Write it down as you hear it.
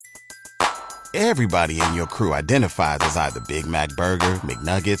Everybody in your crew identifies as either Big Mac Burger,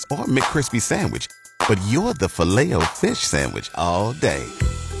 McNuggets, or McCrispy Sandwich. But you're the Filet-O-Fish Sandwich all day.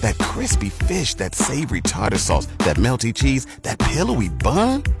 That crispy fish, that savory tartar sauce, that melty cheese, that pillowy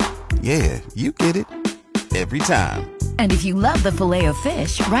bun. Yeah, you get it. Every time. And if you love the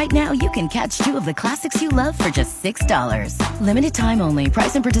Filet-O-Fish, right now you can catch two of the classics you love for just $6. Limited time only.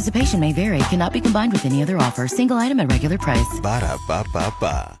 Price and participation may vary. Cannot be combined with any other offer. Single item at regular price.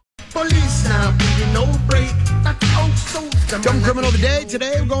 Ba-da-ba-ba-ba. Police now, no break. Dumb criminal of the day.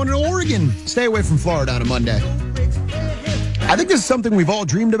 Today we're going to Oregon. Stay away from Florida on a Monday. I think this is something we've all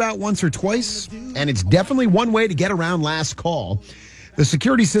dreamed about once or twice, and it's definitely one way to get around last call. The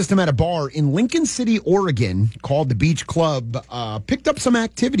security system at a bar in Lincoln City, Oregon, called the Beach Club, picked up some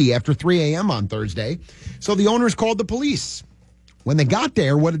activity after 3 a.m. on Thursday, so the owners called the police. When they got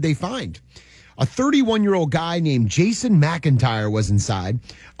there, what did they find? A 31-year-old guy named Jason McIntyre was inside.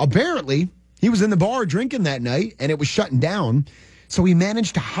 Apparently, he was in the bar drinking that night, and it was shutting down, so he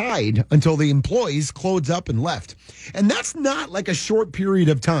managed to hide until the employees closed up and left. And that's not like a short period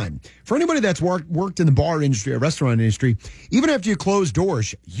of time. For anybody that's worked in the bar industry or restaurant industry, even after you close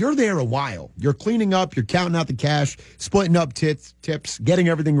doors, you're there a while. You're cleaning up, you're counting out the cash, splitting up tips, getting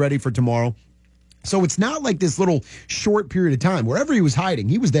everything ready for tomorrow. So it's not like this little short period of time. Wherever he was hiding,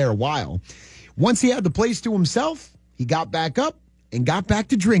 he was there a while. Once he had the place to himself, he got back up and got back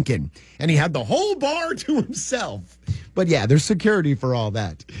to drinking. And he had the whole bar to himself. But yeah, there's security for all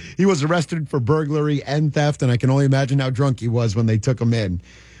that. He was arrested for burglary and theft, and I can only imagine how drunk he was when they took him in.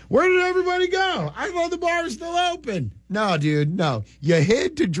 Where did everybody go? I thought the bar was still open. No, dude, no. You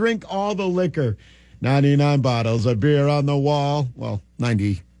hid to drink all the liquor. 99 bottles of beer on the wall. Well,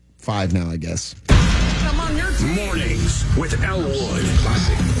 95 now, I guess. Mornings with Elwood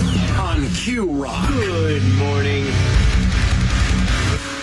on Q-Rock. Good morning.